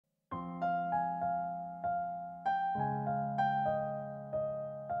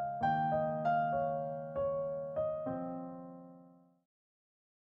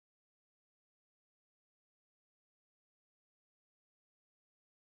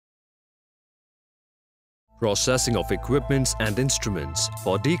Processing of equipments and instruments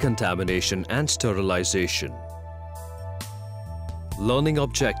for decontamination and sterilization. Learning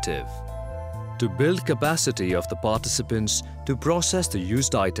objective: to build capacity of the participants to process the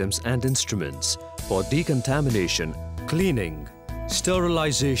used items and instruments for decontamination, cleaning,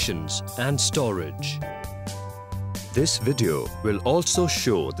 sterilizations and storage. This video will also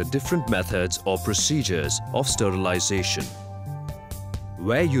show the different methods or procedures of sterilization.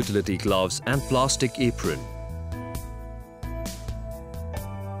 Wear utility gloves and plastic apron.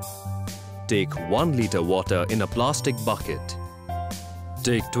 Take 1 liter water in a plastic bucket.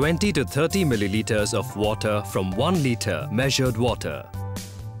 Take 20 to 30 milliliters of water from 1 liter measured water.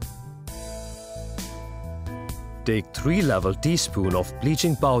 Take 3 level teaspoon of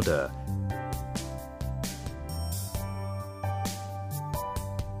bleaching powder.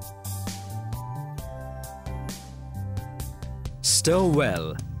 Stir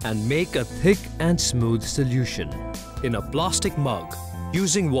well and make a thick and smooth solution in a plastic mug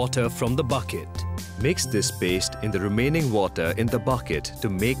using water from the bucket. Mix this paste in the remaining water in the bucket to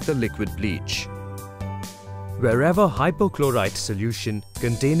make the liquid bleach. Wherever hypochlorite solution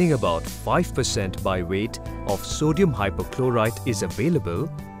containing about 5% by weight of sodium hypochlorite is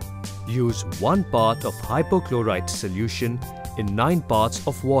available, use 1 part of hypochlorite solution in 9 parts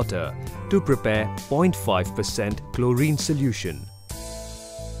of water to prepare 0.5% chlorine solution.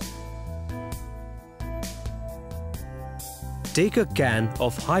 Take a can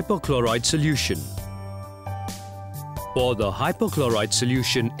of hypochlorite solution. Pour the hypochlorite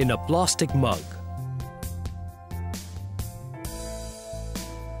solution in a plastic mug.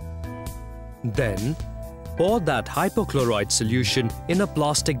 Then, pour that hypochlorite solution in a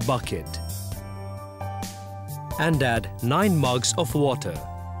plastic bucket and add 9 mugs of water.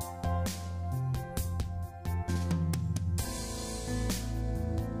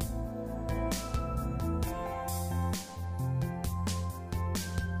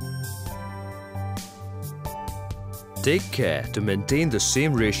 Take care to maintain the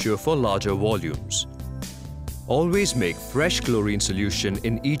same ratio for larger volumes. Always make fresh chlorine solution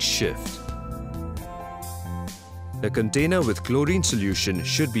in each shift. The container with chlorine solution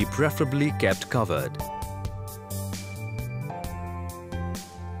should be preferably kept covered.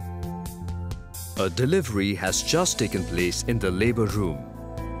 A delivery has just taken place in the labor room.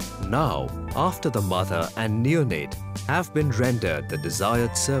 Now, after the mother and neonate have been rendered the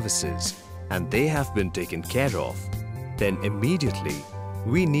desired services and they have been taken care of, then immediately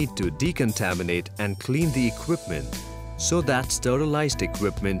we need to decontaminate and clean the equipment so that sterilized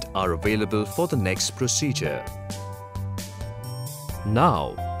equipment are available for the next procedure.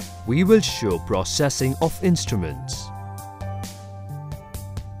 Now, we will show processing of instruments.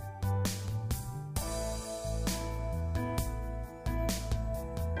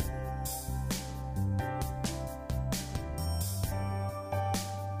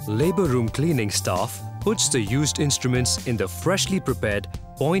 Labor room cleaning staff puts the used instruments in the freshly prepared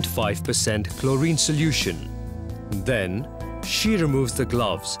 0.5% chlorine solution. Then, she removes the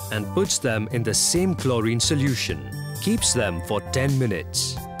gloves and puts them in the same chlorine solution. Keeps them for 10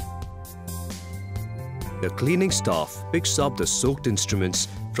 minutes. The cleaning staff picks up the soaked instruments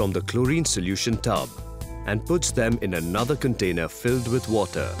from the chlorine solution tub and puts them in another container filled with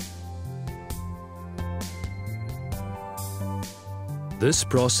water. This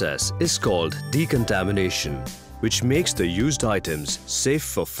process is called decontamination, which makes the used items safe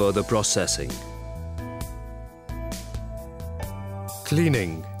for further processing.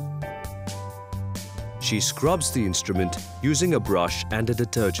 Cleaning. She scrubs the instrument using a brush and a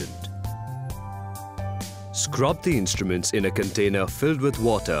detergent. Scrub the instruments in a container filled with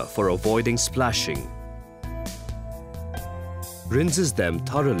water for avoiding splashing. Rinses them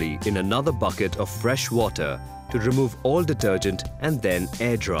thoroughly in another bucket of fresh water to remove all detergent and then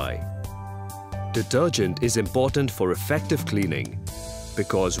air dry. Detergent is important for effective cleaning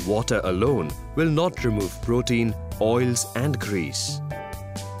because water alone will not remove protein, oils and grease.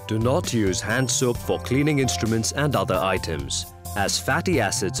 Do not use hand soap for cleaning instruments and other items, as fatty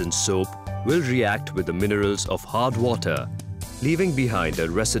acids in soap will react with the minerals of hard water, leaving behind a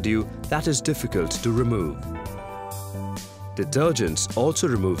residue that is difficult to remove. Detergents also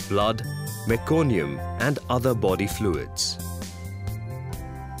remove blood, meconium and other body fluids.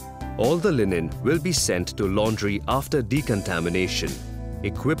 All the linen will be sent to laundry after decontamination.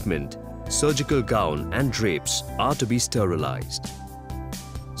 Equipment, surgical gown and drapes are to be sterilized.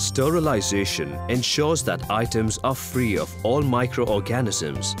 Sterilization ensures that items are free of all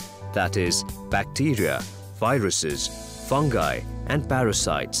microorganisms, that is, bacteria, viruses, fungi and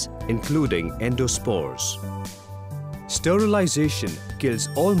parasites, including endospores. Sterilization kills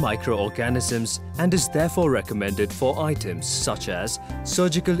all microorganisms and is therefore recommended for items such as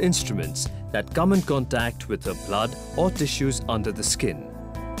surgical instruments that come in contact with the blood or tissues under the skin.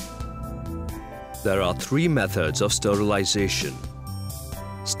 There are three methods of sterilization: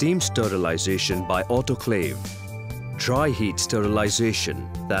 steam sterilization by autoclave, dry heat sterilization,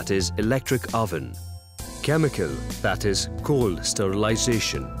 that is electric oven, chemical, that is cold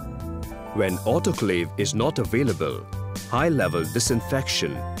sterilization. When autoclave is not available, high-level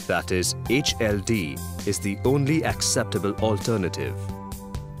disinfection, that is HLD, is the only acceptable alternative.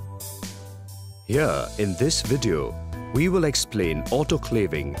 Here in this video, we will explain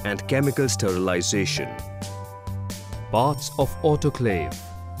autoclaving and chemical sterilization. Parts of autoclave.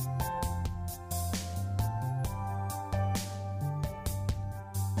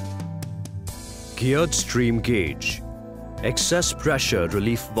 Geared stream gauge, excess pressure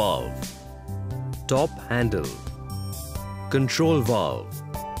relief valve, top handle, control valve,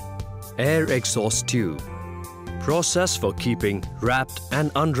 air exhaust tube, process for keeping wrapped and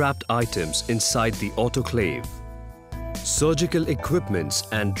unwrapped items inside the autoclave. Surgical equipments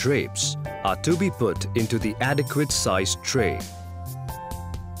and drapes are to be put into the adequate sized tray.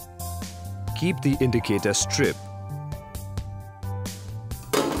 Keep the indicator strip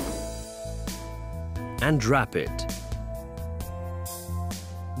and wrap it.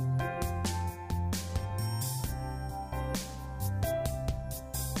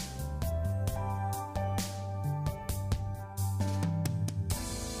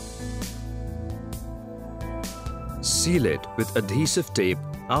 Seal it with adhesive tape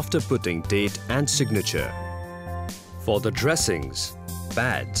after putting date and signature. For the dressings,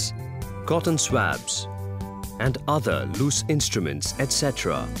 pads, cotton swabs, and other loose instruments,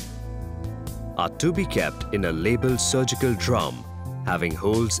 etc., are to be kept in a labelled surgical drum having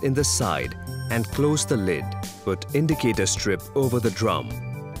holes in the side, and close the lid. Put indicator strip over the drum.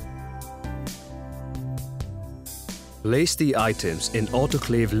 Place the items in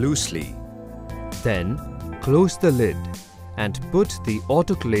autoclave loosely. Then close the lid and put the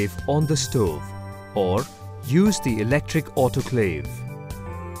autoclave on the stove or use the electric autoclave.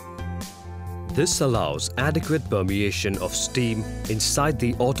 This allows adequate permeation of steam inside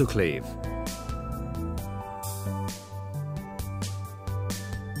the autoclave.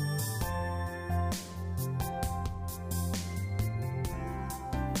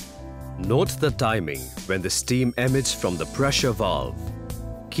 Note the timing when the steam emits from the pressure valve.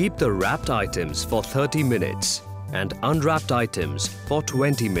 Keep the wrapped items for 30 minutes and unwrapped items for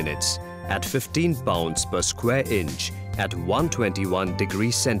 20 minutes at 15 pounds per square inch at 121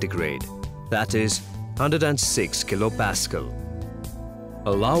 degrees centigrade, that is 106 kilopascal.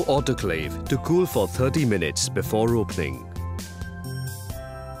 Allow autoclave to cool for 30 minutes before opening.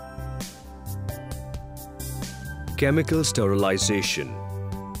 Chemical sterilization.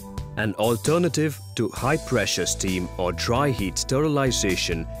 An alternative to high-pressure steam or dry heat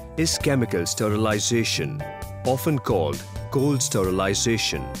sterilization is chemical sterilization, often called cold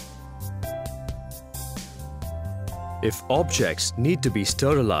sterilization. If objects need to be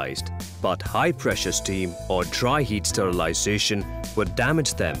sterilized, but high-pressure steam or dry heat sterilization would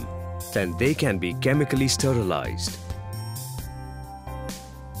damage them, then they can be chemically sterilized.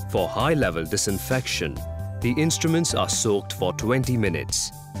 For high-level disinfection, the instruments are soaked for 20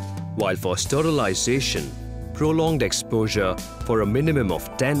 minutes. While for sterilization, prolonged exposure for a minimum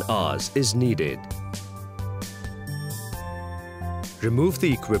of 10 hours is needed. Remove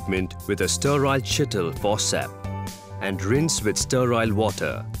the equipment with a sterile chittle forceps and rinse with sterile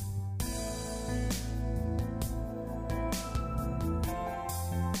water.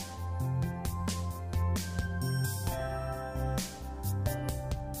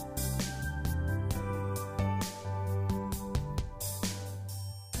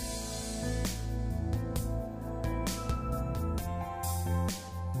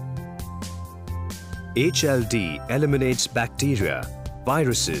 HLD eliminates bacteria,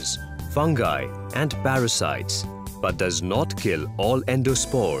 viruses, fungi and parasites, but does not kill all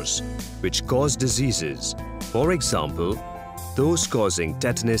endospores, which cause diseases, for example, those causing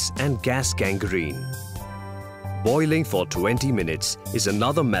tetanus and gas gangrene. Boiling for 20 minutes is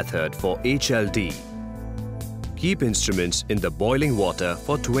another method for HLD. Keep instruments in the boiling water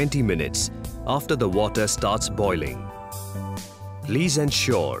for 20 minutes after the water starts boiling. Please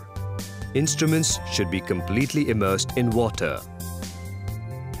ensure instruments should be completely immersed in water.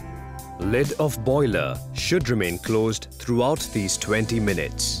 Lid of boiler should remain closed throughout these 20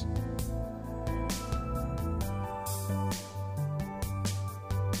 minutes.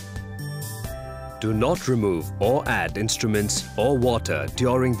 Do not remove or add instruments or water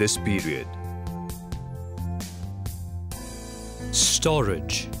during this period.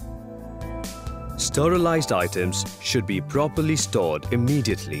 Storage. Sterilized items should be properly stored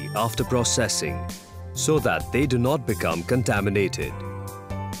immediately after processing so that they do not become contaminated.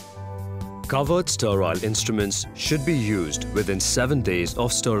 Covered sterile instruments should be used within 7 days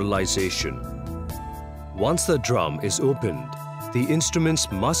of sterilization. Once the drum is opened, the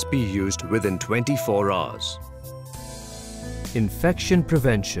instruments must be used within 24 hours. Infection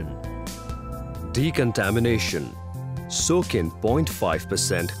prevention. Decontamination. Soak in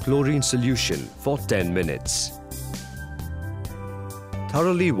 0.5% chlorine solution for 10 minutes.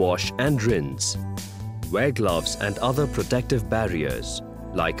 Thoroughly wash and rinse. Wear gloves and other protective barriers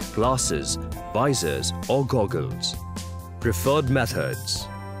like glasses, visors or goggles. Preferred methods.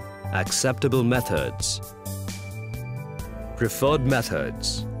 Acceptable methods. Preferred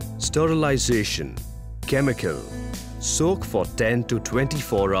methods. Sterilization. Chemical. Soak for 10 to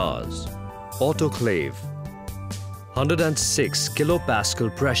 24 hours. Autoclave. 106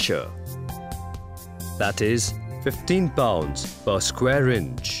 kilopascal pressure. That is 15 pounds per square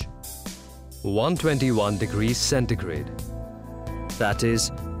inch. 121 degrees centigrade. That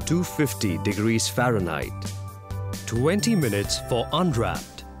is 250 degrees Fahrenheit. 20 minutes for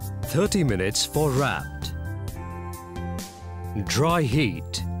unwrapped. 30 minutes for wrapped. Dry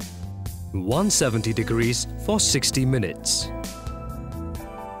heat. 170 degrees for 60 minutes.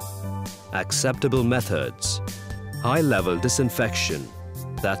 Acceptable methods. High-level disinfection,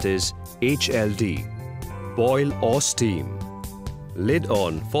 that is HLD. Boil or steam. Lid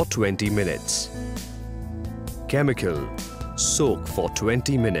on for 20 minutes. Chemical. Soak for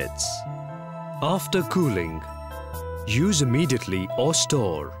 20 minutes. After cooling, use immediately or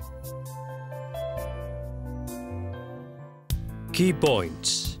store. Key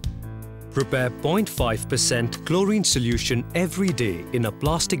points. Prepare 0.5% chlorine solution every day in a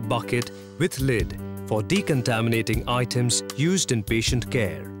plastic bucket with lid for decontaminating items used in patient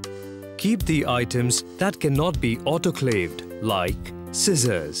care. Keep the items that cannot be autoclaved like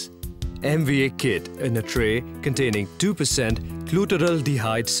scissors. MVA kit in a tray containing 2%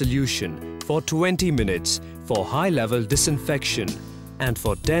 glutaraldehyde solution for 20 minutes for high-level disinfection and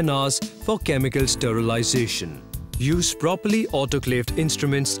for 10 hours for chemical sterilization. Use properly autoclaved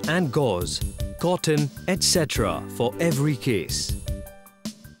instruments and gauze, cotton, etc. for every case.